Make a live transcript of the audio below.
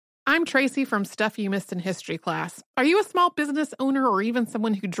I'm Tracy from Stuff You Missed in History class. Are you a small business owner or even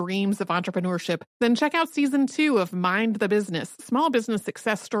someone who dreams of entrepreneurship? Then check out Season 2 of Mind the Business, Small Business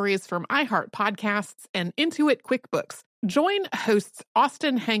Success Stories from iHeart Podcasts and Intuit QuickBooks. Join hosts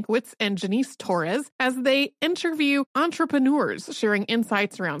Austin Hankwitz and Janice Torres as they interview entrepreneurs sharing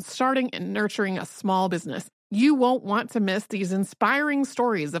insights around starting and nurturing a small business. You won't want to miss these inspiring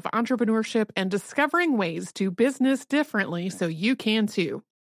stories of entrepreneurship and discovering ways to business differently so you can too.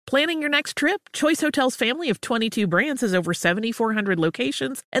 Planning your next trip? Choice Hotels' family of 22 brands has over 7,400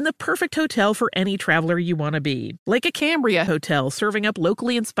 locations and the perfect hotel for any traveler you want to be. Like a Cambria Hotel, serving up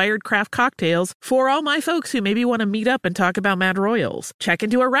locally inspired craft cocktails for all my folks who maybe want to meet up and talk about Mad Royals. Check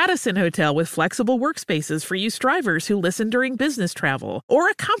into a Radisson Hotel with flexible workspaces for you strivers who listen during business travel. Or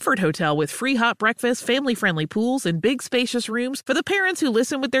a Comfort Hotel with free hot breakfast, family-friendly pools, and big spacious rooms for the parents who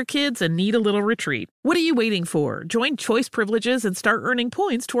listen with their kids and need a little retreat. What are you waiting for? Join Choice Privileges and start earning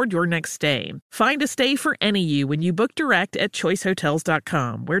points toward your next stay. Find a stay for any you when you book direct at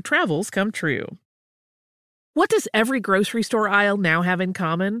choicehotels.com, where travels come true. What does every grocery store aisle now have in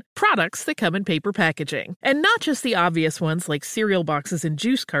common? Products that come in paper packaging. And not just the obvious ones like cereal boxes and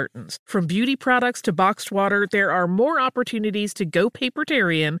juice cartons. From beauty products to boxed water, there are more opportunities to go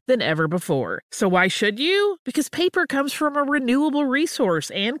papertarian than ever before. So why should you? Because paper comes from a renewable resource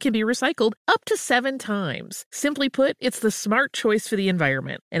and can be recycled up to 7 times. Simply put, it's the smart choice for the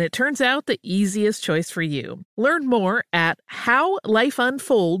environment. And it turns out the easiest choice for you. Learn more at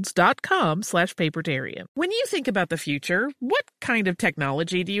howlifeunfolds.com/papertarian. When you think about the future, what kind of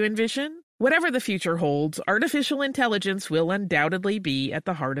technology do you envision? Whatever the future holds, artificial intelligence will undoubtedly be at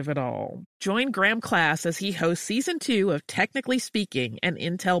the heart of it all. Join Graham Class as he hosts Season 2 of Technically Speaking, an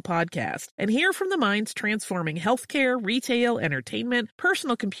Intel podcast, and hear from the minds transforming healthcare, retail, entertainment,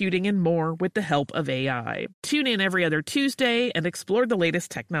 personal computing, and more with the help of AI. Tune in every other Tuesday and explore the latest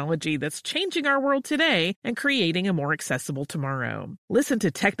technology that's changing our world today and creating a more accessible tomorrow. Listen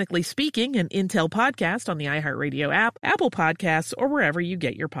to Technically Speaking, an Intel podcast on the iHeartRadio app, Apple Podcasts, or wherever you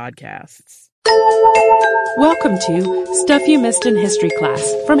get your podcasts. Welcome to Stuff You Missed in History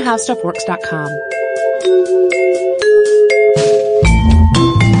class from HowStuffWorks.com.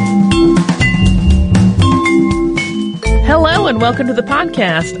 Hello and welcome to the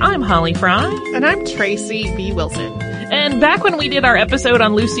podcast. I'm Holly Fry. And I'm Tracy B. Wilson. And back when we did our episode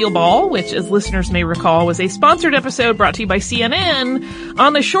on Lucille Ball, which as listeners may recall was a sponsored episode brought to you by CNN,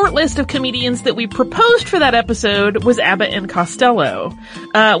 on the short list of comedians that we proposed for that episode was Abbott and Costello.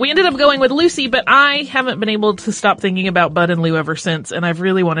 We ended up going with Lucy, but I haven't been able to stop thinking about Bud and Lou ever since, and I've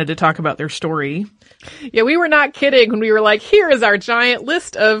really wanted to talk about their story. Yeah, we were not kidding when we were like, here is our giant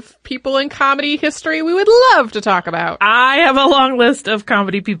list of people in comedy history we would love to talk about. I have a long list of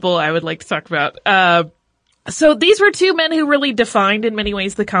comedy people I would like to talk about. So these were two men who really defined in many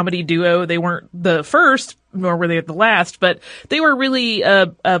ways the comedy duo. They weren't the first, nor were they the last, but they were really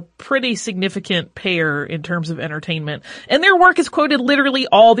a pretty significant pair in terms of entertainment. And their work is quoted literally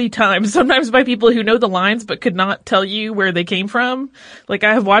all the time, sometimes by people who know the lines but could not tell you where they came from. Like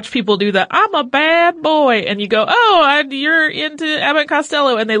I have watched people do the, I'm a bad boy, and you go, oh, you're into Abbott and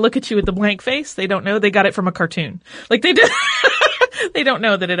Costello, and they look at you with the blank face. They don't know. They got it from a cartoon. Like they did. They don't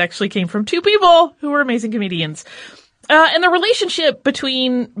know that it actually came from two people who were amazing comedians. And the relationship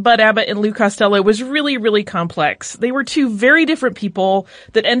between Bud Abbott and Lou Costello was really, really complex. They were two very different people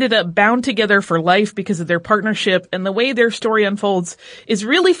that ended up bound together for life because of their partnership, and the way their story unfolds is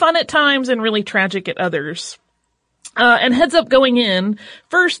really fun at times and really tragic at others. And heads up going in,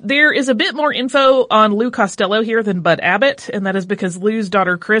 first, there is a bit more info on Lou Costello here than Bud Abbott, and that is because Lou's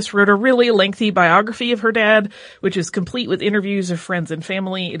daughter Chris wrote a really lengthy biography of her dad, which is complete with interviews of friends and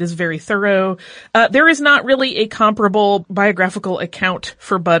family. It is very thorough. There is not really a comparable biographical account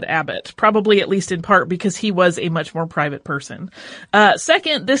for Bud Abbott, probably at least in part because he was a much more private person.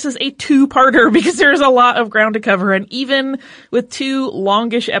 Second, this is a two-parter because there's a lot of ground to cover, and even with 2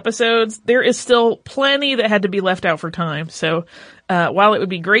 longish episodes, there is still plenty that had to be left out for time. So while it would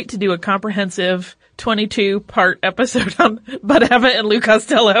be great to do a comprehensive 22-part episode on Bud Abbott and Lou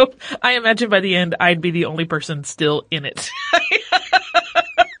Costello, I imagine by the end I'd be the only person still in it.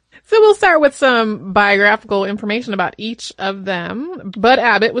 So we'll start with some biographical information about each of them. Bud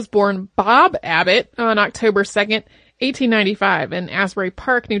Abbott was born Bob Abbott on October 2nd, 1895 in Asbury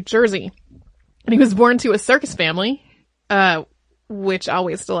Park, New Jersey. And he was born to a circus family, which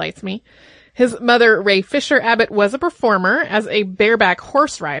always delights me. His mother, Ray Fisher Abbott, was a performer as a bareback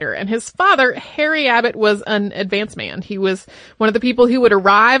horse rider, and his father, Harry Abbott, was an advance man. He was one of the people who would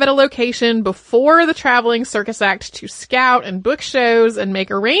arrive at a location before the traveling circus act to scout and book shows and make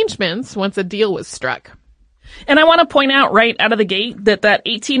arrangements once a deal was struck. And I want to point out right out of the gate that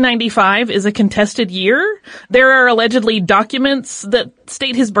 1895 is a contested year. There are allegedly documents that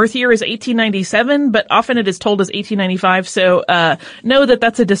state his birth year is 1897, but often it is told as 1895. So, know that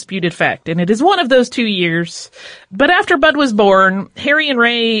that's a disputed fact. And it is one of those 2 years. But after Bud was born, Harry and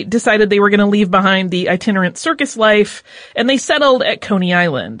Ray decided they were going to leave behind the itinerant circus life, and they settled at Coney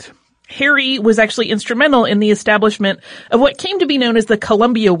Island. Harry was actually instrumental in the establishment of what came to be known as the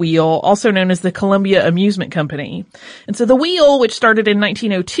Columbia Wheel, also known as the Columbia Amusement Company. And so the Wheel, which started in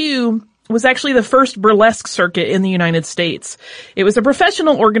 1902, was actually the first burlesque circuit in the United States. It was a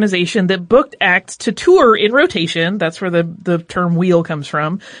professional organization that booked acts to tour in rotation, that's where the term wheel comes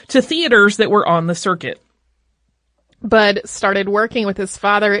from, to theaters that were on the circuit. Bud started working with his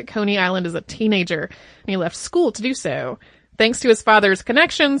father at Coney Island as a teenager, and he left school to do so. Thanks to his father's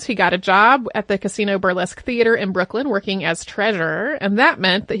connections, he got a job at the Casino Burlesque Theater in Brooklyn working as treasurer, and that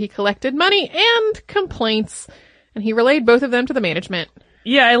meant that he collected money and complaints, and he relayed both of them to the management.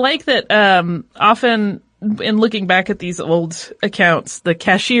 Yeah, I like that often in looking back at these old accounts, the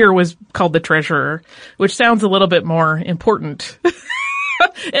cashier was called the treasurer, which sounds a little bit more important,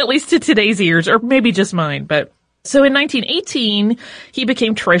 at least to today's ears, or maybe just mine, but... So in 1918, he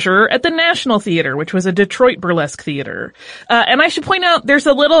became treasurer at the National Theater, which was a Detroit burlesque theater. And I should point out there's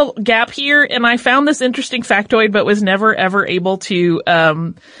a little gap here, and I found this interesting factoid, but was never ever able to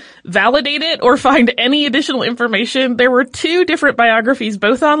validate it or find any additional information. There were 2 different biographies,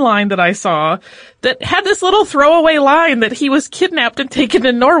 both online, that I saw that had this little throwaway line that he was kidnapped and taken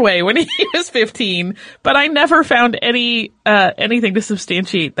to Norway when he was 15, but I never found anything to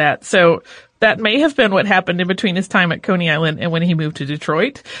substantiate that. So that may have been what happened in between his time at Coney Island and when he moved to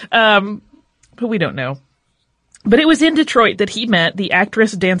Detroit. But we don't know. But it was in Detroit that he met the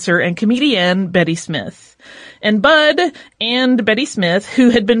actress, dancer, and comedian Betty Smith. And Bud and Betty Smith, who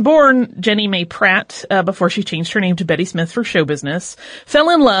had been born Jenny Mae Pratt before she changed her name to Betty Smith for show business,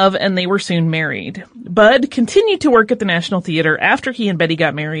 fell in love and they were soon married. Bud continued to work at the National Theater after he and Betty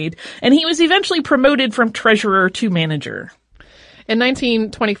got married, and he was eventually promoted from treasurer to manager. In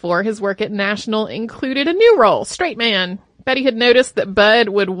 1924, his work at National included a new role, straight man. Betty had noticed that Bud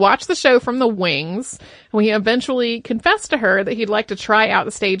would watch the show from the wings. When he eventually confessed to her that he'd like to try out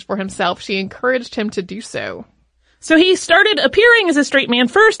the stage for himself, she encouraged him to do so. So he started appearing as a straight man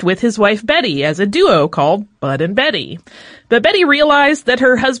first with his wife Betty as a duo called Bud and Betty. But Betty realized that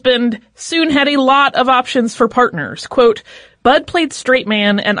her husband soon had a lot of options for partners. Quote, Bud played straight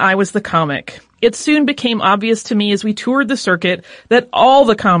man and I was the comic. It soon became obvious to me as we toured the circuit that all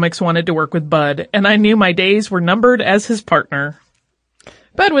the comics wanted to work with Bud, and I knew my days were numbered as his partner.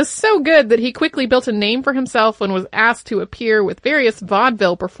 Bud was so good that he quickly built a name for himself and was asked to appear with various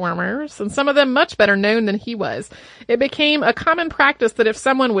vaudeville performers, and some of them much better known than he was. It became a common practice that if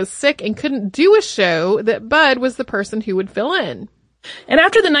someone was sick and couldn't do a show, that Bud was the person who would fill in. And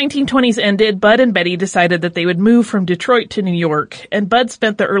after the 1920s ended, Bud and Betty decided that they would move from Detroit to New York, and Bud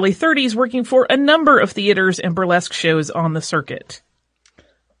spent the early 30s working for a number of theaters and burlesque shows on the circuit.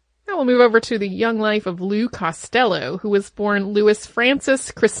 Now we'll move over to the young life of Lou Costello, who was born Louis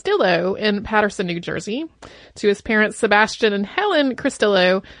Francis Cristillo in Paterson, New Jersey, to his parents Sebastian and Helen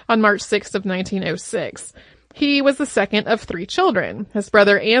Cristillo on March 6th of 1906. He was the second of 3 children. His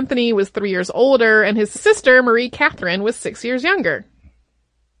brother Anthony was 3 years older, and his sister Marie Catherine was 6 years younger.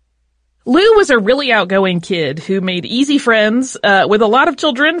 Lou was a really outgoing kid who made easy friends with a lot of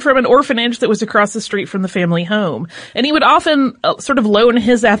children from an orphanage that was across the street from the family home. And he would often sort of loan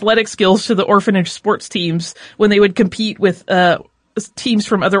his athletic skills to the orphanage sports teams when they would compete with teams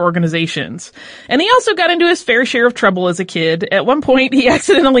from other organizations. And he also got into his fair share of trouble as a kid. At one point, he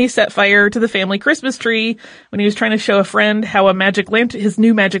accidentally set fire to the family Christmas tree when he was trying to show a friend how his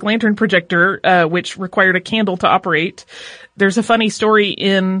new magic lantern projector, which required a candle to operate. There's a funny story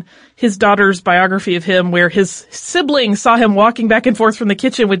in his daughter's biography of him where his siblings saw him walking back and forth from the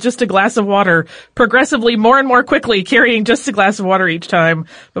kitchen with just a glass of water, progressively more and more quickly carrying just a glass of water each time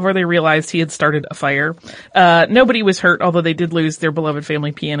before they realized he had started a fire. Nobody was hurt, although they did lose their beloved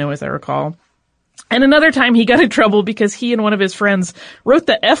family piano, as I recall. And another time he got in trouble because he and one of his friends wrote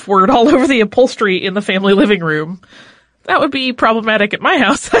the F word all over the upholstery in the family living room. That would be problematic at my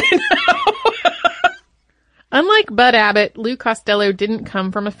house, I know. Unlike Bud Abbott, Lou Costello didn't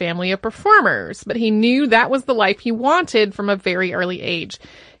come from a family of performers, but he knew that was the life he wanted from a very early age.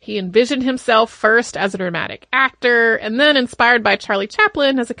 He envisioned himself first as a dramatic actor, and then, inspired by Charlie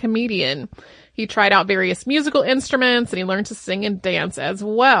Chaplin, as a comedian. He tried out various musical instruments, and he learned to sing and dance as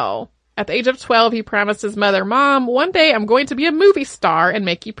well. At the age of 12, he promised his mother, "Mom, one day I'm going to be a movie star and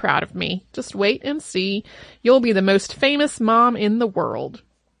make you proud of me. Just wait and see. You'll be the most famous mom in the world."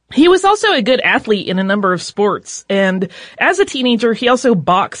 He was also a good athlete in a number of sports, and as a teenager, he also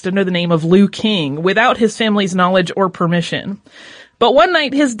boxed under the name of Lou King without his family's knowledge or permission. But one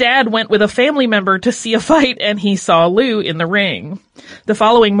night, his dad went with a family member to see a fight, and he saw Lou in the ring. The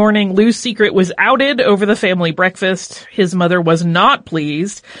following morning, Lou's secret was outed over the family breakfast. His mother was not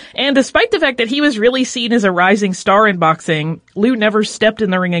pleased, and despite the fact that he was really seen as a rising star in boxing, Lou never stepped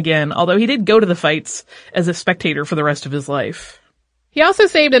in the ring again, although he did go to the fights as a spectator for the rest of his life. He also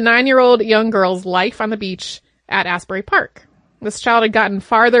saved a 9-year-old young girl's life on the beach at Asbury Park. This child had gotten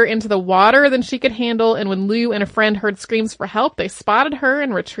farther into the water than she could handle, and when Lou and a friend heard screams for help, they spotted her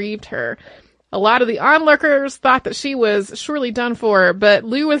and retrieved her. A lot of the onlookers thought that she was surely done for, but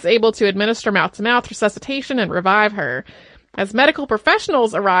Lou was able to administer mouth-to-mouth resuscitation and revive her. As medical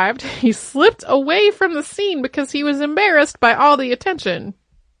professionals arrived, he slipped away from the scene because he was embarrassed by all the attention.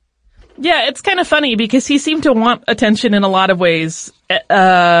 Yeah, it's kind of funny because he seemed to want attention in a lot of ways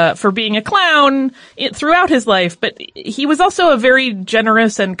for being a clown throughout his life, but he was also a very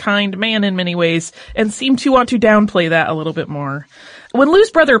generous and kind man in many ways and seemed to want to downplay that a little bit more. When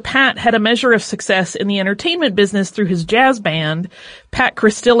Lou's brother Pat had a measure of success in the entertainment business through his jazz band, Pat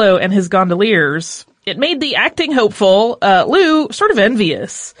Cristillo and his Gondoliers, it made the acting hopeful Lou sort of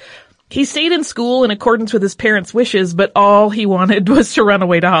envious. He stayed in school in accordance with his parents' wishes, but all he wanted was to run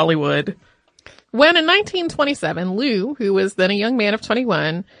away to Hollywood. When in 1927, Lou, who was then a young man of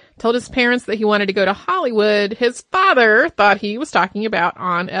 21, told his parents that he wanted to go to Hollywood, his father thought he was talking about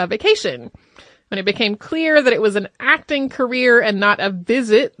on a vacation. When it became clear that it was an acting career and not a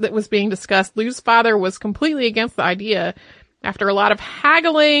visit that was being discussed, Lou's father was completely against the idea. After a lot of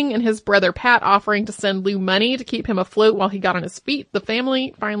haggling and his brother Pat offering to send Lou money to keep him afloat while he got on his feet, the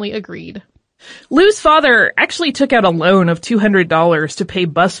family finally agreed. Lou's father actually took out a loan of $200 to pay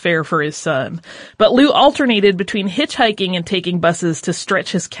bus fare for his son, but Lou alternated between hitchhiking and taking buses to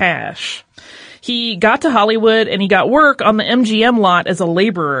stretch his cash. He got to Hollywood and he got work on the MGM lot as a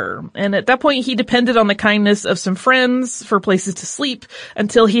laborer. And at that point, he depended on the kindness of some friends for places to sleep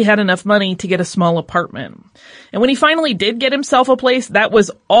until he had enough money to get a small apartment. And when he finally did get himself a place, that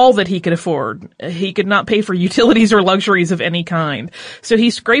was all that he could afford. He could not pay for utilities or luxuries of any kind. So he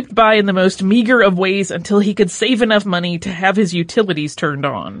scraped by in the most meager of ways until he could save enough money to have his utilities turned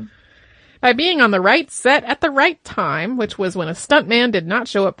on. By being on the right set at the right time, which was when a stuntman did not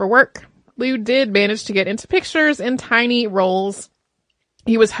show up for work, Lou did manage to get into pictures in tiny roles.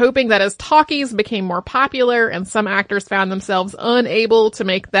 He was hoping that as talkies became more popular and some actors found themselves unable to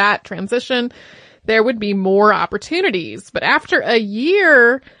make that transition, there would be more opportunities. But after a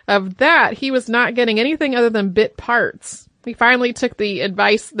year of that, he was not getting anything other than bit parts. He finally took the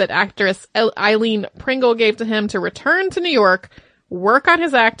advice that actress Eileen Pringle gave to him to return to New York, work on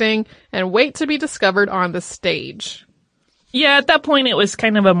his acting, and wait to be discovered on the stage. Yeah, at that point it was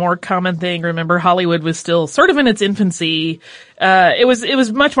kind of a more common thing. Remember, Hollywood was still sort of in its infancy. It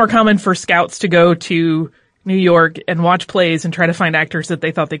was much more common for scouts to go to New York and watch plays and try to find actors that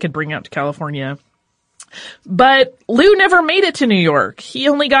they thought they could bring out to California. But Lou never made it to New York. He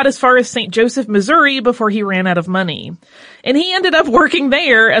only got as far as St. Joseph, Missouri before he ran out of money. And he ended up working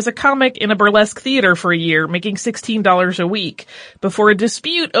there as a comic in a burlesque theater for a year, making $16 a week, before a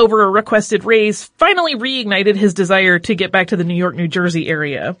dispute over a requested raise finally reignited his desire to get back to the New York, New Jersey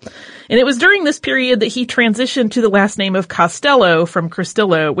area. And it was during this period that he transitioned to the last name of Costello from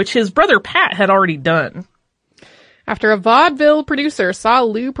Cristillo, which his brother Pat had already done. After a vaudeville producer saw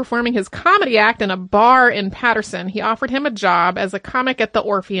Lou performing his comedy act in a bar in Paterson, he offered him a job as a comic at the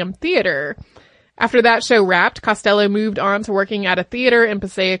Orpheum Theater. After that show wrapped, Costello moved on to working at a theater in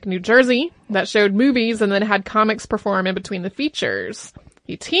Passaic, New Jersey, that showed movies and then had comics perform in between the features.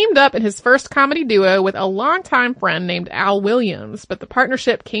 He teamed up in his first comedy duo with a longtime friend named Al Williams, but the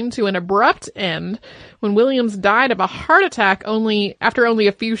partnership came to an abrupt end when Williams died of a heart attack after only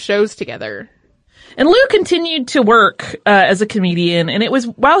a few shows together. And Lou continued to work as a comedian, and it was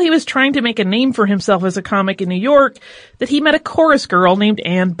while he was trying to make a name for himself as a comic in New York that he met a chorus girl named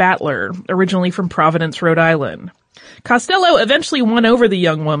Ann Battler, originally from Providence, Rhode Island. Costello eventually won over the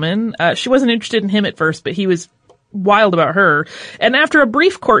young woman. She wasn't interested in him at first, but he was wild about her. And after a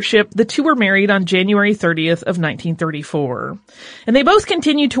brief courtship, the two were married on January 30th of 1934. And they both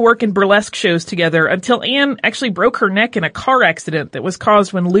continued to work in burlesque shows together until Anne actually broke her neck in a car accident that was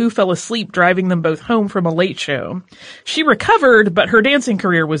caused when Lou fell asleep driving them both home from a late show. She recovered, but her dancing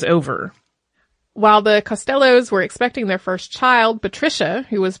career was over. While the Costellos were expecting their first child, Patricia,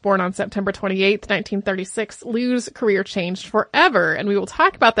 who was born on September 28th, 1936, Lou's career changed forever, and we will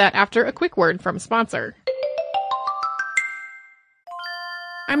talk about that after a quick word from a sponsor.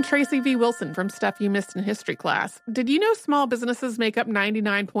 I'm Tracy V. Wilson from Stuff You Missed in History Class. Did you know small businesses make up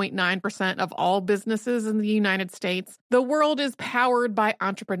 99.9% of all businesses in the United States? The world is powered by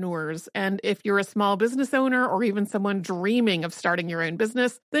entrepreneurs, and if you're a small business owner or even someone dreaming of starting your own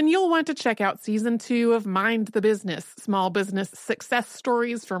business, then you'll want to check out Season 2 of Mind the Business, small business success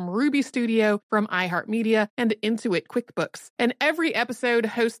stories from Ruby Studio, from iHeartMedia, and Intuit QuickBooks. And every episode,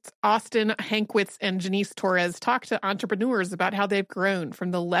 hosts Austin Hankwitz and Janice Torres talk to entrepreneurs about how they've grown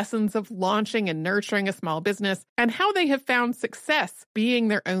from the lessons of launching and nurturing a small business and how they have found success being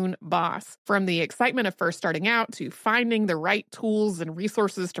their own boss. From the excitement of first starting out to finding the right tools and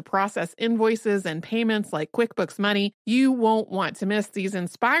resources to process invoices and payments like QuickBooks Money, you won't want to miss these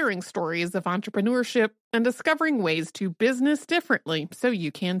inspiring stories of entrepreneurship and discovering ways to business differently so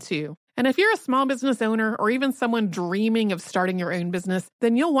you can too. And if you're a small business owner or even someone dreaming of starting your own business,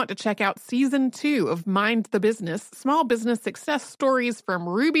 then you'll want to check out Season 2 of Mind the Business, small business success stories from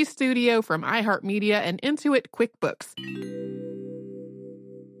Ruby Studio, from iHeartMedia, and Intuit QuickBooks.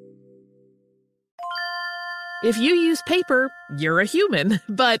 If you use paper, you're a human.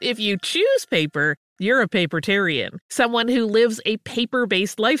 But if you choose paper, you're a papertarian, someone who lives a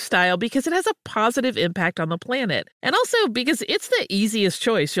paper-based lifestyle because it has a positive impact on the planet. And also because it's the easiest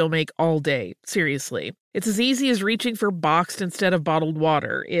choice you'll make all day. Seriously. It's as easy as reaching for boxed instead of bottled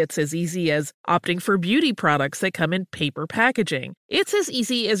water. It's as easy as opting for beauty products that come in paper packaging. It's as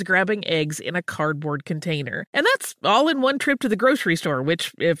easy as grabbing eggs in a cardboard container. And that's all in one trip to the grocery store,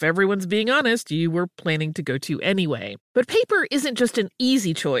 which, if everyone's being honest, you were planning to go to anyway. But paper isn't just an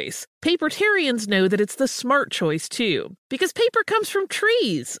easy choice. Papertarians know that it's the smart choice, too. Because paper comes from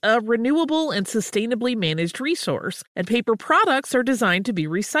trees, a renewable and sustainably managed resource. And paper products are designed to be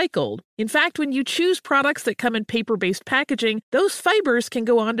recycled. In fact, when you choose products that come in paper-based packaging, those fibers can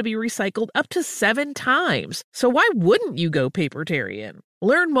go on to be recycled up to 7 times. So why wouldn't you go papertarian?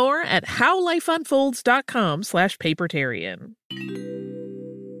 Learn more at howlifeunfolds.com/papertarian.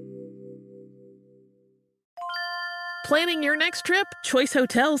 Planning your next trip? Choice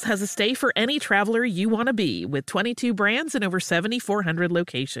Hotels has a stay for any traveler you want to be, with 22 brands and over 7,400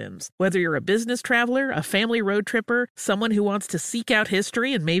 locations. Whether you're a business traveler, a family road tripper, someone who wants to seek out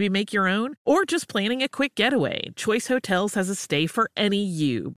history and maybe make your own, or just planning a quick getaway, Choice Hotels has a stay for any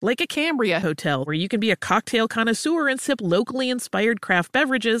you. Like a Cambria Hotel, where you can be a cocktail connoisseur and sip locally inspired craft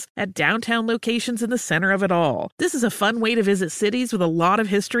beverages at downtown locations in the center of it all. This is a fun way to visit cities with a lot of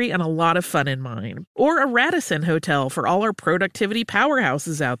history and a lot of fun in mind. Or a Radisson Hotel for all our productivity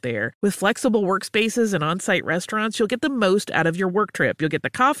powerhouses out there. With flexible workspaces and on-site restaurants, you'll get the most out of your work trip. You'll get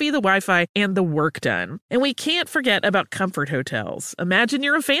the coffee, the Wi-Fi, and the work done. And we can't forget about Comfort Hotels. Imagine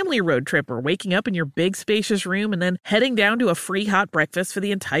you're a family road tripper, waking up in your big spacious room and then heading down to a free hot breakfast for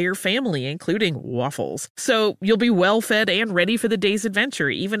the entire family, including waffles. So you'll be well fed and ready for the day's adventure,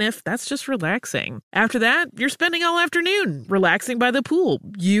 even if that's just relaxing. After that, you're spending all afternoon relaxing by the pool.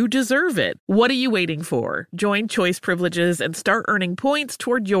 You deserve it. What are you waiting for? Join Choice Privileges and start earning points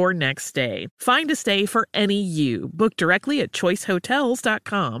toward your next stay. Find a stay for any you. Book directly at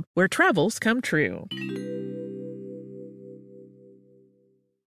choicehotels.com, where travels come true.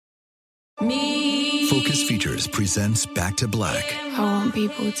 Focus Features presents Back to Black. I want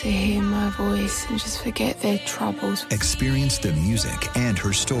people to hear my voice and just forget their troubles. Experience the music and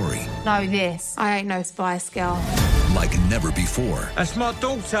her story. Know this, I ain't no Spice Girl. Like never before. That's my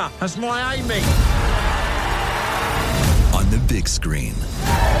daughter. That's my Amy. On the big screen.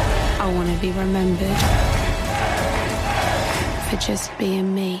 I want to be remembered for just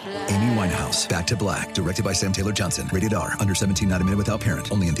being me. Amy Winehouse, Back to Black, directed by Sam Taylor Johnson. Rated R, under 17, not admitted without parent.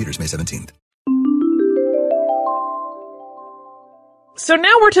 Only in theaters May 17th. So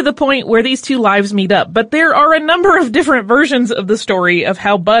now we're to the point where these two lives meet up, but there are a number of different versions of the story of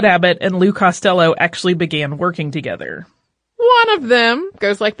how Bud Abbott and Lou Costello actually began working together. One of them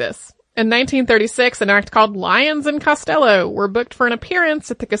goes like this. In 1936, an act called Lyons and Costello were booked for an appearance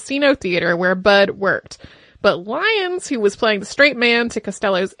at the Casino Theater where Bud worked. But Lyons, who was playing the straight man to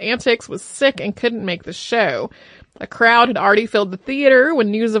Costello's antics, was sick and couldn't make the show. A crowd had already filled the theater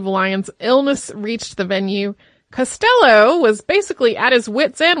when news of Lyons' illness reached the venue. Costello was basically at his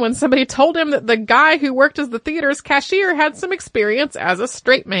wit's end when somebody told him that the guy who worked as the theater's cashier had some experience as a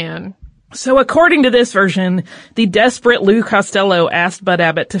straight man. So according to this version, the desperate Lou Costello asked Bud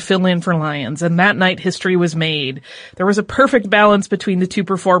Abbott to fill in for Lyons, and that night history was made. There was a perfect balance between the two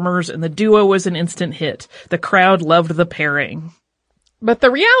performers, and the duo was an instant hit. The crowd loved the pairing. But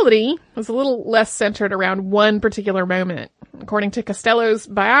the reality was a little less centered around one particular moment. According to Costello's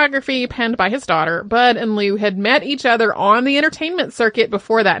biography penned by his daughter, Bud and Lou had met each other on the entertainment circuit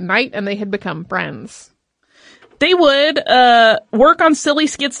before that night, and they had become friends. They would work on silly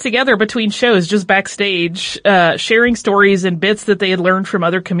skits together between shows, just backstage, sharing stories and bits that they had learned from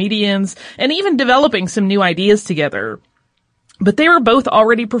other comedians, and even developing some new ideas together. But they were both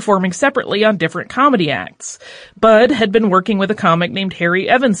already performing separately on different comedy acts. Bud had been working with a comic named Harry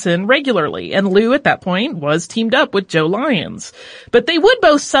Evanson regularly, and Lou at that point was teamed up with Joe Lyons. But they would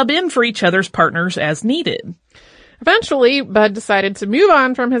both sub in for each other's partners as needed. Eventually, Bud decided to move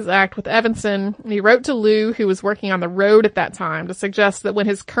on from his act with Evanson, and he wrote to Lou, who was working on the road at that time, to suggest that when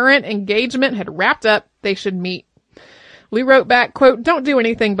his current engagement had wrapped up, they should meet. Lou wrote back, quote, "Don't do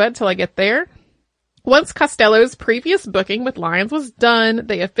anything, Bud, till I get there." Once Costello's previous booking with Lyons was done,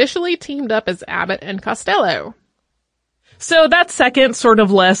 they officially teamed up as Abbott and Costello. So that second, sort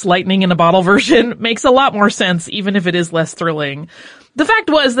of less lightning in a bottle version makes a lot more sense, even if it is less thrilling. The fact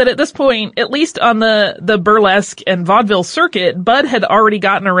was that at this point, at least on the burlesque and vaudeville circuit, Bud had already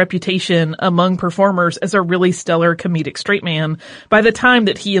gotten a reputation among performers as a really stellar comedic straight man by the time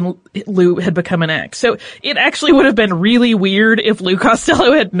that he and Lou had become an act. So it actually would have been really weird if Lou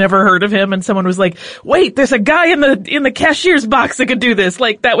Costello had never heard of him and someone was like, "Wait, there's a guy in the cashier's box that could do this."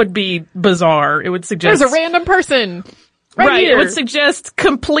 Like, that would be bizarre. It would suggest There's a random person. Right, it would suggest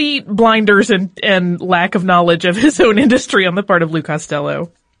complete blinders and lack of knowledge of his own industry on the part of Lou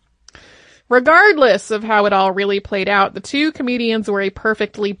Costello. Regardless of how it all really played out, the two comedians were a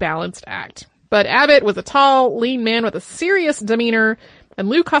perfectly balanced act. But Abbott was a tall, lean man with a serious demeanor, and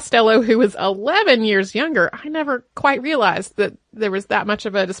Lou Costello, who was 11 years younger, I never quite realized that there was that much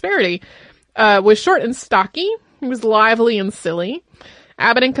of a disparity, was short and stocky. He was lively and silly.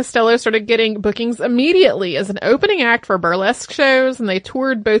 Abbott and Costello started getting bookings immediately as an opening act for burlesque shows, and they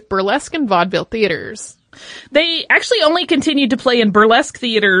toured both burlesque and vaudeville theaters. They actually only continued to play in burlesque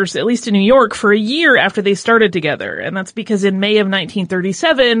theaters, at least in New York, for a year after they started together. And that's because in May of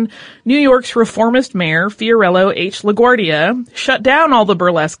 1937, New York's reformist mayor, Fiorello H. LaGuardia, shut down all the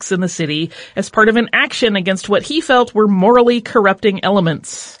burlesques in the city as part of an action against what he felt were morally corrupting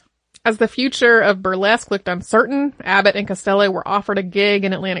elements. As the future of burlesque looked uncertain, Abbott and Costello were offered a gig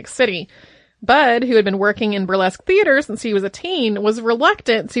in Atlantic City. Bud, who had been working in burlesque theater since he was a teen, was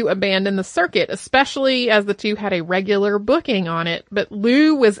reluctant to abandon the circuit, especially as the two had a regular booking on it. But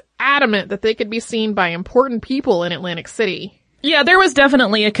Lou was adamant that they could be seen by important people in Atlantic City. Yeah, there was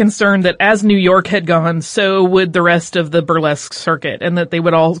definitely a concern that as New York had gone, so would the rest of the burlesque circuit, and that they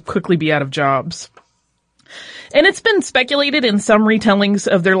would all quickly be out of jobs. And it's been speculated in some retellings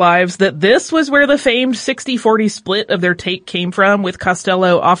of their lives that this was where the famed 60-40 split of their take came from, with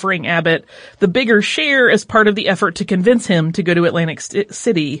Costello offering Abbott the bigger share as part of the effort to convince him to go to Atlantic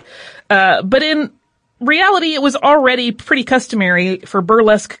City. But in reality, it was already pretty customary for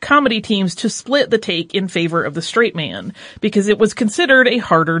burlesque comedy teams to split the take in favor of the straight man, because it was considered a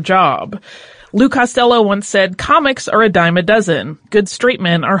harder job. Lou Costello once said, "Comics are a dime a dozen. Good straight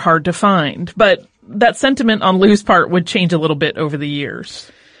men are hard to find." But that sentiment on Lou's part would change a little bit over the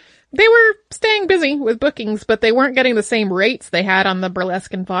years. They were staying busy with bookings, but they weren't getting the same rates they had on the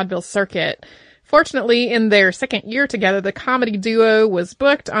burlesque and vaudeville circuit. Fortunately, in their second year together, the comedy duo was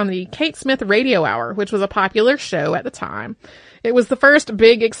booked on the Kate Smith Radio Hour, which was a popular show at the time. It was the first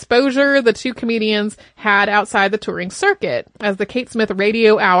big exposure the two comedians had outside the touring circuit, as the Kate Smith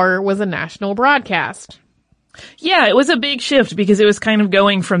Radio Hour was a national broadcast. Yeah, it was a big shift because it was kind of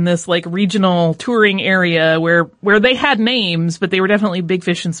going from this like regional touring area where they had names, but they were definitely big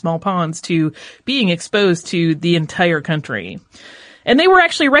fish in small ponds, to being exposed to the entire country. And they were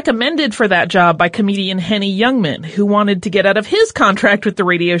actually recommended for that job by comedian Henny Youngman, who wanted to get out of his contract with the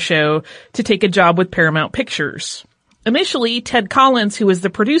radio show to take a job with Paramount Pictures. Initially, Ted Collins, who was the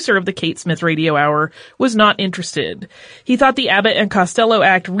producer of the Kate Smith Radio Hour, was not interested. He thought the Abbott and Costello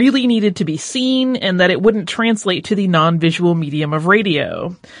act really needed to be seen and that it wouldn't translate to the non-visual medium of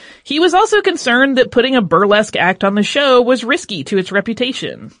radio. He was also concerned that putting a burlesque act on the show was risky to its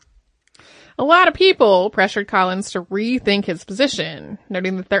reputation. A lot of people pressured Collins to rethink his position,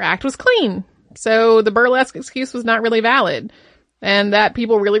 noting that their act was clean, so the burlesque excuse was not really valid, and that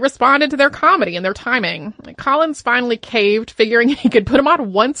people really responded to their comedy and their timing. Collins finally caved, figuring he could put them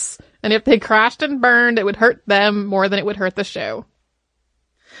on once, and if they crashed and burned, it would hurt them more than it would hurt the show.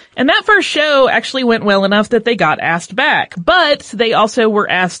 And that first show actually went well enough that they got asked back, but they also were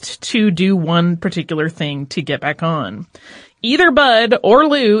asked to do one particular thing to get back on. Either Bud or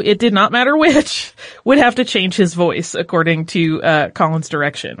Lou, it did not matter which, would have to change his voice, according to Collins'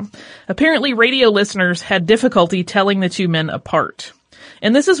 direction. Apparently, radio listeners had difficulty telling the two men apart.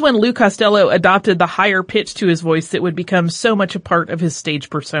 And this is when Lou Costello adopted the higher pitch to his voice that would become so much a part of his stage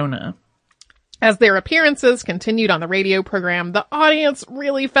persona. As their appearances continued on the radio program, the audience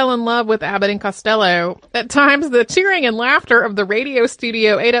really fell in love with Abbott and Costello. At times, the cheering and laughter of the radio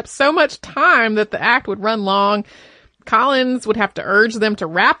studio ate up so much time that the act would run long. Collins would have to urge them to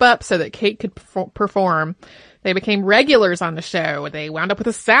wrap up so that Kate could perform. They became regulars on the show. They wound up with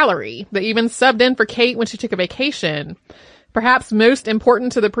a salary. They even subbed in for Kate when she took a vacation. Perhaps most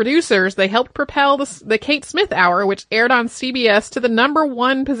important to the producers, they helped propel the Kate Smith Hour, which aired on CBS, to the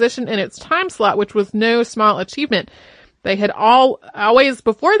 #1 position in its time slot, which was no small achievement. They had always,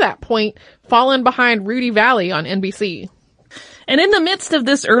 before that point, fallen behind Rudy Valley on NBC. And in the midst of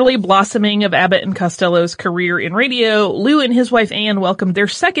this early blossoming of Abbott and Costello's career in radio, Lou and his wife Ann welcomed their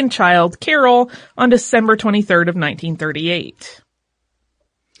second child, Carol, on December 23rd of 1938.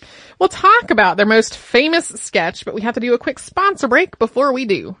 We'll talk about their most famous sketch, but we have to do a quick sponsor break before we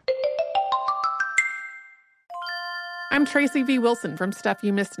do. I'm Tracy V. Wilson from Stuff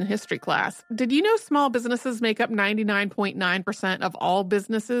You Missed in History Class. Did you know small businesses make up 99.9% of all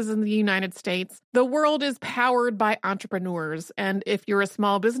businesses in the United States? The world is powered by entrepreneurs, and if you're a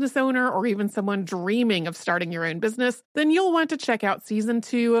small business owner or even someone dreaming of starting your own business, then you'll want to check out Season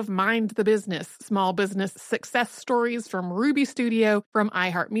 2 of Mind the Business, Small Business Success Stories from Ruby Studio, from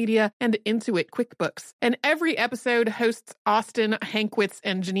iHeartMedia, and Intuit QuickBooks. And every episode, hosts Austin Hankwitz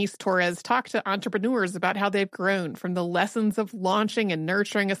and Janice Torres talk to entrepreneurs about how they've grown from the lessons of launching and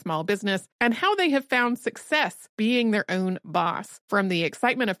nurturing a small business and how they have found success being their own boss. From the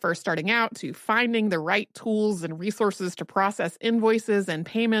excitement of first starting out to finding the right tools and resources to process invoices and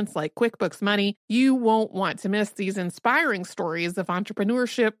payments like QuickBooks Money, you won't want to miss these inspiring stories of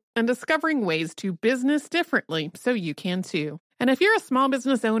entrepreneurship and discovering ways to business differently so you can too. And if you're a small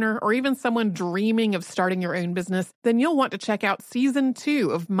business owner or even someone dreaming of starting your own business, then you'll want to check out Season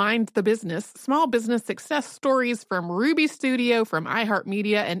 2 of Mind the Business, Small Business Success Stories from Ruby Studio, from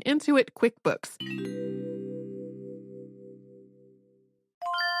iHeartMedia, and Intuit QuickBooks.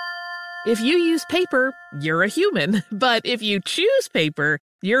 If you use paper, you're a human. But if you choose paper,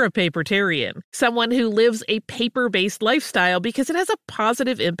 you're a papertarian, someone who lives a paper-based lifestyle because it has a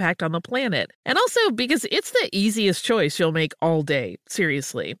positive impact on the planet. And also because it's the easiest choice you'll make all day.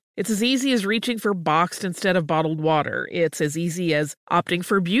 Seriously. It's as easy as reaching for boxed instead of bottled water. It's as easy as opting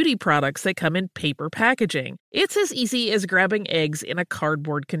for beauty products that come in paper packaging. It's as easy as grabbing eggs in a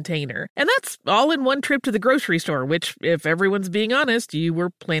cardboard container. And that's all in one trip to the grocery store, which, if everyone's being honest, you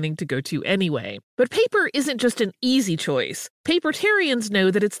were planning to go to anyway. But paper isn't just an easy choice. Papertarians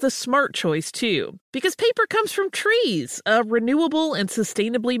know that it's the smart choice, too. Because paper comes from trees, a renewable and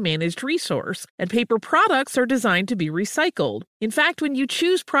sustainably managed resource. And paper products are designed to be recycled. In fact, when you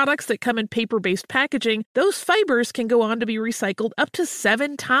choose products that come in paper-based packaging, those fibers can go on to be recycled up to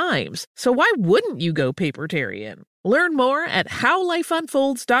 7 times. So why wouldn't you go papertarian? Learn more at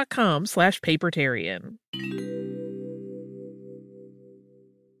howlifeunfolds.com/papertarian.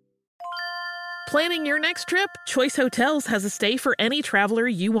 Planning your next trip? Choice Hotels has a stay for any traveler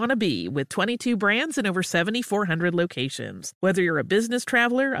you want to be, with 22 brands and over 7,400 locations. Whether you're a business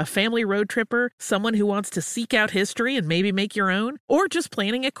traveler, a family road tripper, someone who wants to seek out history and maybe make your own, or just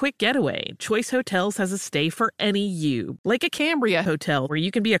planning a quick getaway, Choice Hotels has a stay for any you. Like a Cambria Hotel, where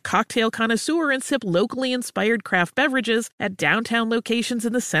you can be a cocktail connoisseur and sip locally inspired craft beverages at downtown locations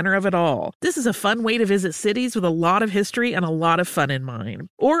in the center of it all. This is a fun way to visit cities with a lot of history and a lot of fun in mind.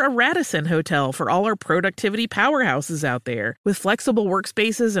 Or a Radisson Hotel for all our productivity powerhouses out there. With flexible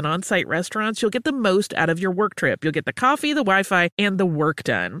workspaces and on-site restaurants, you'll get the most out of your work trip. You'll get the coffee, the Wi-Fi, and the work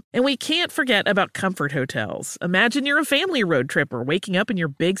done. And we can't forget about Comfort Hotels. Imagine you're a family road tripper, waking up in your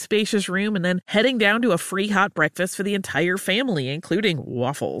big spacious room and then heading down to a free hot breakfast for the entire family, including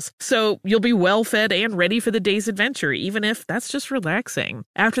waffles. So you'll be well fed and ready for the day's adventure, even if that's just relaxing.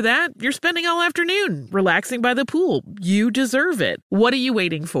 After that, you're spending all afternoon relaxing by the pool. You deserve it. What are you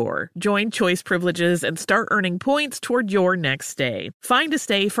waiting for? Join Choice Privileges and start earning points toward your next stay. Find a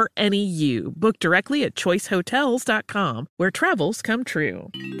stay for any you. Book directly at choicehotels.com, where travels come true.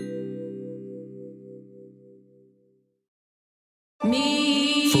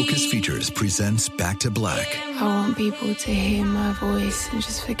 Focus Features presents Back to Black. I want people to hear my voice and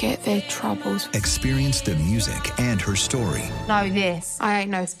just forget their troubles. Experience the music and her story Know this, I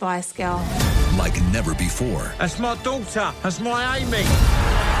ain't no Spice Girl. like never before. That's my daughter. That's my Amy.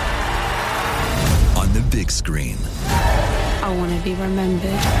 On the big screen. I want to be remembered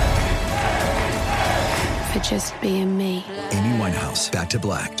for just being me. Amy Winehouse, Back to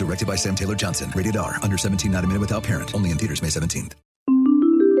Black, directed by Sam Taylor Johnson. Rated R, under 17, not a minute without parent. Only in theaters May 17th.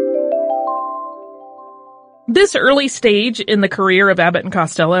 This early stage in the career of Abbott and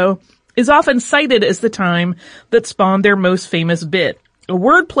Costello is often cited as the time that spawned their most famous bit, a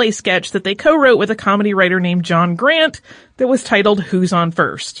wordplay sketch that they co-wrote with a comedy writer named John Grant that was titled Who's on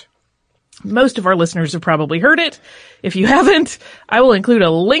First. Most of our listeners have probably heard it. If you haven't, I will include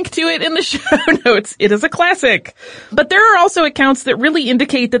a link to it in the show notes. It is a classic. But there are also accounts that really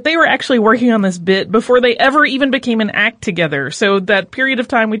indicate that they were actually working on this bit before they ever even became an act together. So that period of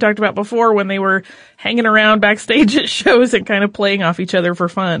time we talked about before when they were hanging around backstage at shows and kind of playing off each other for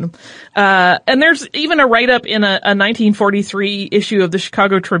fun. And there's even a write-up in a 1943 issue of the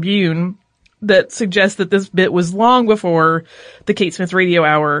Chicago Tribune that suggests that this bit was long before the Kate Smith Radio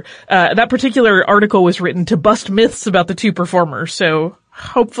Hour. That particular article was written to bust myths about the two performers, so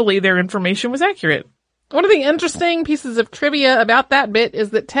hopefully their information was accurate. One of the interesting pieces of trivia about that bit is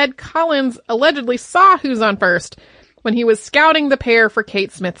that Ted Collins allegedly saw Who's on First when he was scouting the pair for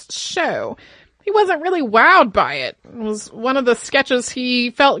Kate Smith's show. He wasn't really wowed by it. It was one of the sketches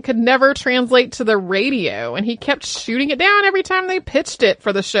he felt could never translate to the radio, and he kept shooting it down every time they pitched it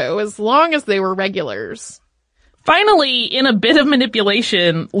for the show, as long as they were regulars. Finally, in a bit of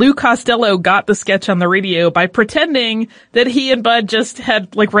manipulation, Lou Costello got the sketch on the radio by pretending that he and Bud just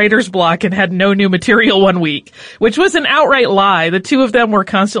had, writer's block and had no new material one week, which was an outright lie. The two of them were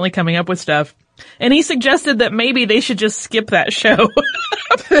constantly coming up with stuff. And he suggested that maybe they should just skip that show,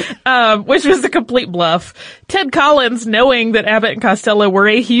 which was a complete bluff. Ted Collins, knowing that Abbott and Costello were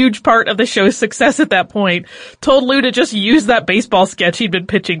a huge part of the show's success at that point, told Lou to just use that baseball sketch he'd been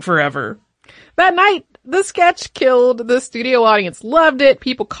pitching forever. That night, the sketch killed. The studio audience loved it.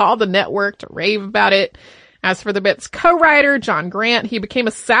 People called the network to rave about it. As for the bit's co-writer, John Grant, he became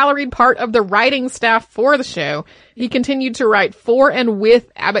a salaried part of the writing staff for the show. He continued to write for and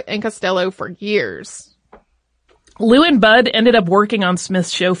with Abbott and Costello for years. Lou and Bud ended up working on Smith's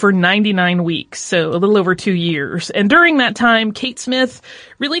show for 99 weeks, so a little over 2 years. And during that time, Kate Smith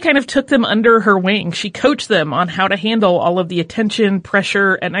really kind of took them under her wing. She coached them on how to handle all of the attention,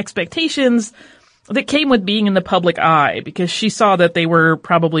 pressure, and expectations that came with being in the public eye, because she saw that they were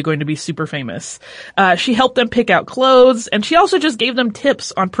probably going to be super famous. She helped them pick out clothes, and she also just gave them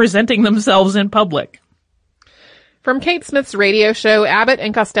tips on presenting themselves in public. From Kate Smith's radio show, Abbott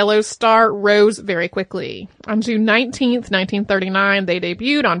and Costello's star rose very quickly. On June 19th, 1939, they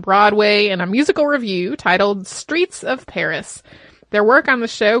debuted on Broadway in a musical revue titled Streets of Paris. Their work on the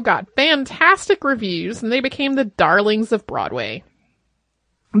show got fantastic reviews, and they became the darlings of Broadway.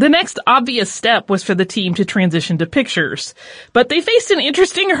 The next obvious step was for the team to transition to pictures, but they faced an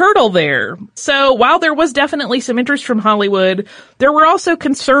interesting hurdle there. So while there was definitely some interest from Hollywood, there were also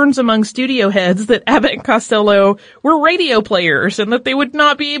concerns among studio heads that Abbott and Costello were radio players and that they would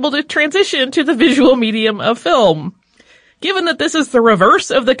not be able to transition to the visual medium of film. Given that this is the reverse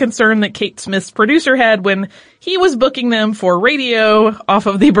of the concern that Kate Smith's producer had when he was booking them for radio off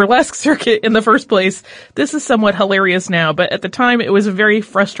of the burlesque circuit in the first place, this is somewhat hilarious now, but at the time it was very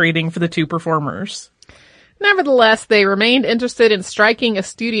frustrating for the two performers. Nevertheless, they remained interested in striking a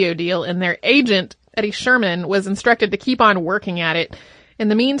studio deal, and their agent, Eddie Sherman, was instructed to keep on working at it. In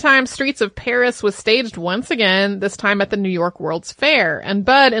the meantime, Streets of Paris was staged once again, this time at the New York World's Fair, and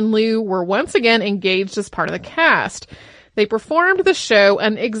Bud and Lou were once again engaged as part of the cast. They performed the show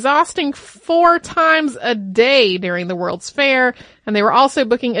an exhausting 4 times a day during the World's Fair, and they were also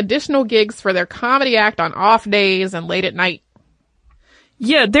booking additional gigs for their comedy act on off days and late at night.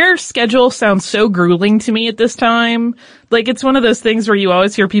 Yeah, their schedule sounds so grueling to me at this time. It's one of those things where you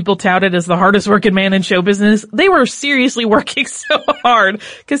always hear people touted as the hardest working man in show business. They were seriously working so hard.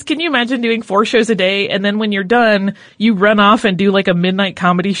 Cause can you imagine doing 4 shows a day, and then when you're done, you run off and do a midnight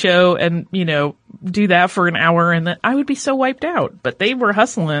comedy show and, do that for an hour, and then I would be so wiped out. But they were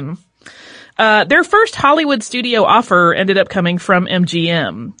hustling. Their first Hollywood studio offer ended up coming from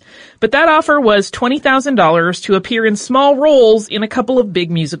MGM. But that offer was $20,000 to appear in small roles in a couple of big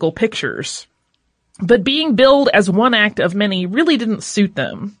musical pictures. But being billed as one act of many really didn't suit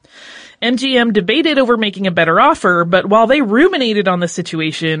them. MGM debated over making a better offer, but while they ruminated on the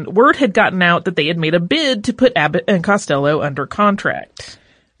situation, word had gotten out that they had made a bid to put Abbott and Costello under contract.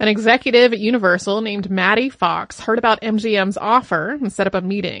 An executive at Universal named Matty Fox heard about MGM's offer and set up a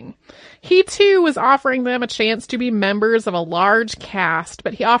meeting. He too was offering them a chance to be members of a large cast,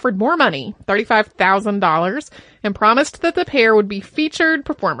 but he offered more money, $35,000, and promised that the pair would be featured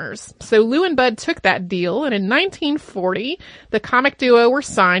performers. So Lou and Bud took that deal, and in 1940, the comic duo were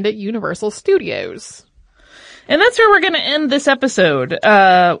signed at Universal Studios. And that's where we're going to end this episode.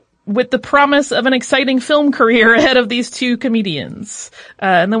 With the promise of an exciting film career ahead of these two comedians.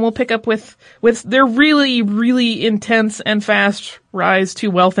 And then we'll pick up with their really, really intense and fast rise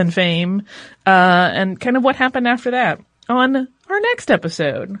to wealth and fame, and kind of what happened after that on our next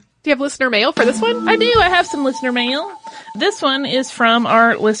episode. Do you have listener mail for this one? I do. I have some listener mail. This one is from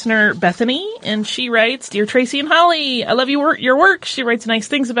our listener, Bethany, and she writes, Dear Tracy and Holly, I love your work. She writes nice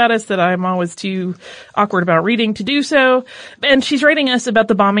things about us that I'm always too awkward about reading to do so. And she's writing us about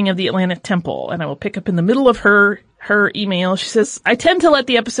the bombing of the Atlanta Temple, and I will pick up in the middle of her email. She says, I tend to let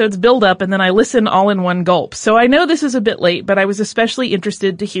the episodes build up and then I listen all in one gulp. So I know this is a bit late, but I was especially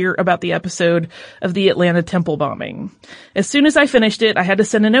interested to hear about the episode of the Atlanta Temple bombing. As soon as I finished it, I had to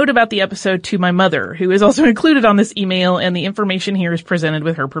send a note about the episode to my mother, who is also included on this email, and the information here is presented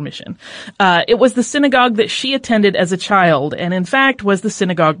with her permission. It was the synagogue that she attended as a child, and in fact was the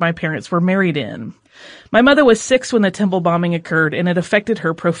synagogue my parents were married in. My mother was 6 when the temple bombing occurred, and it affected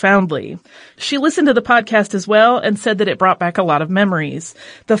her profoundly. She listened to the podcast as well and said that it brought back a lot of memories.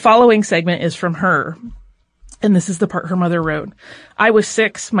 The following segment is from her, and this is the part her mother wrote. I was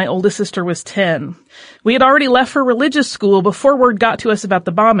 6. My oldest sister was 10. We had already left for religious school before word got to us about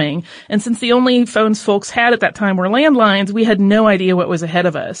the bombing, and since the only phones folks had at that time were landlines, we had no idea what was ahead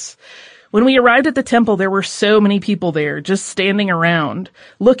of us. When we arrived at the temple, there were so many people there, just standing around,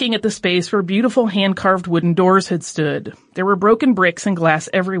 looking at the space where beautiful hand-carved wooden doors had stood. There were broken bricks and glass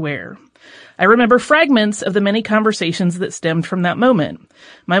everywhere. I remember fragments of the many conversations that stemmed from that moment.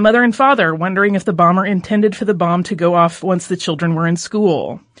 My mother and father wondering if the bomber intended for the bomb to go off once the children were in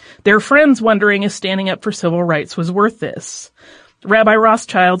school. Their friends wondering if standing up for civil rights was worth this. Rabbi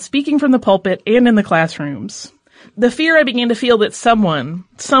Rothschild speaking from the pulpit and in the classrooms. The fear I began to feel that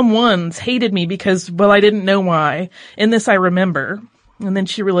someone's hated me because, well, I didn't know why. And this I remember. And then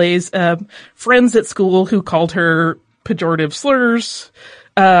she relays, friends at school who called her pejorative slurs.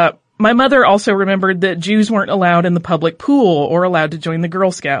 My mother also remembered that Jews weren't allowed in the public pool or allowed to join the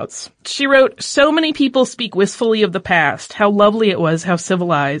Girl Scouts. She wrote, so many people speak wistfully of the past, how lovely it was, how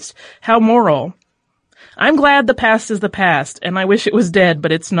civilized, how moral. I'm glad the past is the past, and I wish it was dead,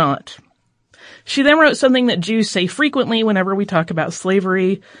 but it's not. She then wrote something that Jews say frequently whenever we talk about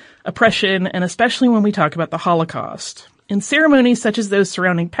slavery, oppression, and especially when we talk about the Holocaust. In ceremonies such as those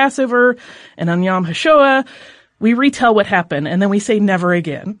surrounding Passover and on Yom HaShoah, we retell what happened, and then we say never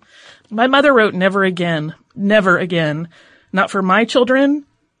again. My mother wrote never again, never again. Not for my children,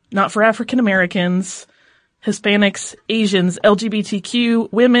 not for African Americans, Hispanics, Asians,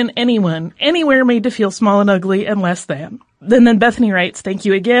 LGBTQ, women, anyone, anywhere made to feel small and ugly and less than. Then Bethany writes, thank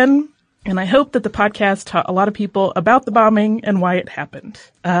you again. And I hope that the podcast taught a lot of people about the bombing and why it happened.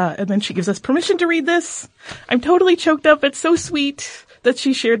 And then she gives us permission to read this. I'm totally choked up. It's so sweet that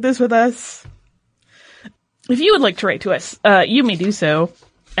she shared this with us. If you would like to write to us, you may do so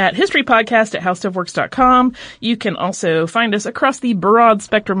at historypodcast@howstuffworks.com. You can also find us across the broad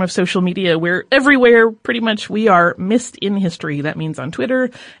spectrum of social media where everywhere pretty much we are Missed in History. That means on Twitter,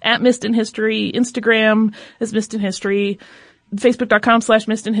 @MissedInHistory, Instagram is Missed in History,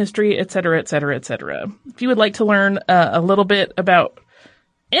 Facebook.com/MissedInHistory, et cetera, et cetera, et cetera. If you would like to learn a little bit about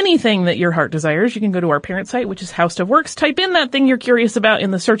anything that your heart desires, you can go to our parent site, which is How Stuff Works. Type in that thing you're curious about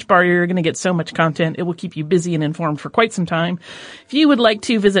in the search bar. You're going to get so much content. It will keep you busy and informed for quite some time. If you would like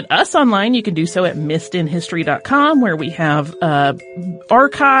to visit us online, you can do so at MissedInHistory.com, where we have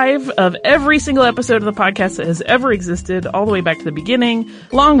archive of every single episode of the podcast that has ever existed, all the way back to the beginning,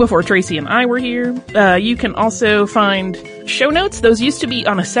 long before Tracy and I were here. You can also find show notes. Those used to be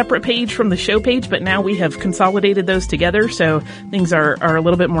on a separate page from the show page, but now we have consolidated those together, so things are a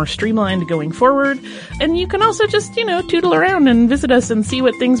little bit more streamlined going forward. And you can also just, tootle around and visit us and see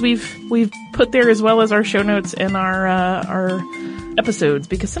what things we've put there, as well as our show notes and our episodes,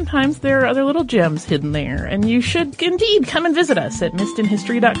 because sometimes there are other little gems hidden there. And you should indeed come and visit us at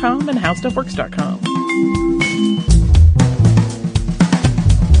MissedInHistory.com and HowStuffWorks.com.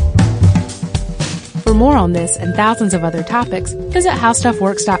 For more on this and thousands of other topics, visit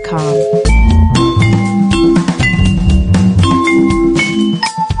HowStuffWorks.com.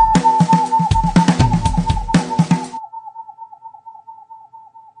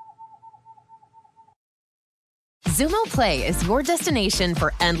 Xumo Play is your destination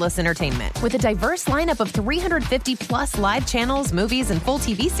for endless entertainment. With a diverse lineup of 350-plus live channels, movies, and full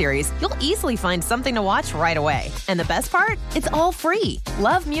TV series, you'll easily find something to watch right away. And the best part? It's all free.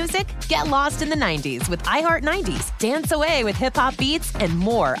 Love music? Get lost in the 90s with iHeart 90s. Dance away with hip-hop beats and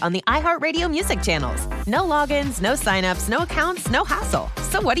more on the iHeartRadio music channels. No logins, no signups, no accounts, no hassle.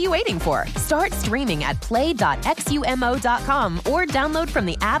 So what are you waiting for? Start streaming at play.xumo.com or download from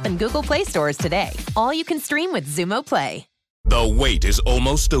the app and Google Play stores today. All you can stream with Xumo Play. The wait is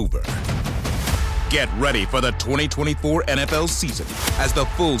almost over. Get ready for the 2024 NFL season as the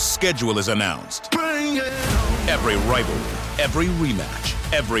full schedule is announced. Every rivalry, every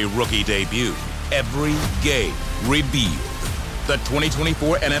rematch, every rookie debut, every game revealed. The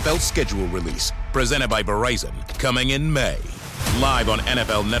 2024 NFL schedule release, presented by Verizon, coming in May. Live on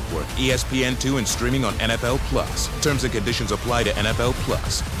NFL Network, ESPN2, and streaming on NFL Plus. Terms and conditions apply to NFL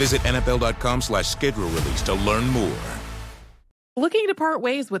Plus. Visit NFL.com/schedule release to learn more. Looking to part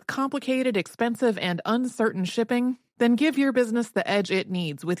ways with complicated, expensive, and uncertain shipping? Then give your business the edge it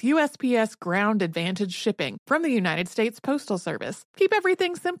needs with USPS Ground Advantage shipping from the United States Postal Service. Keep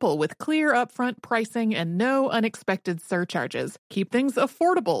everything simple with clear upfront pricing and no unexpected surcharges. Keep things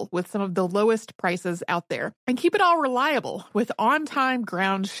affordable with some of the lowest prices out there. And keep it all reliable with on-time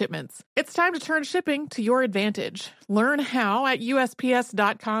ground shipments. It's time to turn shipping to your advantage. Learn how at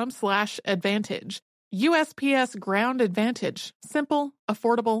USPS.com/advantage. USPS Ground Advantage. Simple,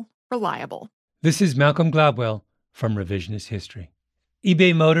 affordable, reliable. This is Malcolm Gladwell from Revisionist History.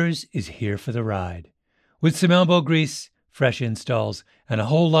 eBay Motors is here for the ride. With some elbow grease, fresh installs, and a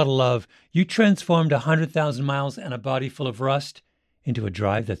whole lot of love, you transformed 100,000 miles and a body full of rust into a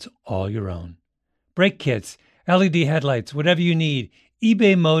drive that's all your own. Brake kits, LED headlights, whatever you need,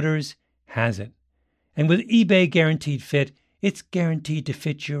 eBay Motors has it. And with eBay Guaranteed Fit, it's guaranteed to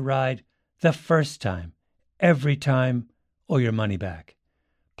fit your ride the first time, every time, or your money back.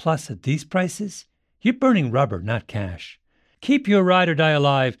 Plus, at these prices, you're burning rubber, not cash. Keep your ride or die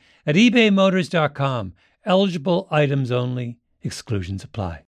alive at ebaymotors.com. Eligible items only. Exclusions apply.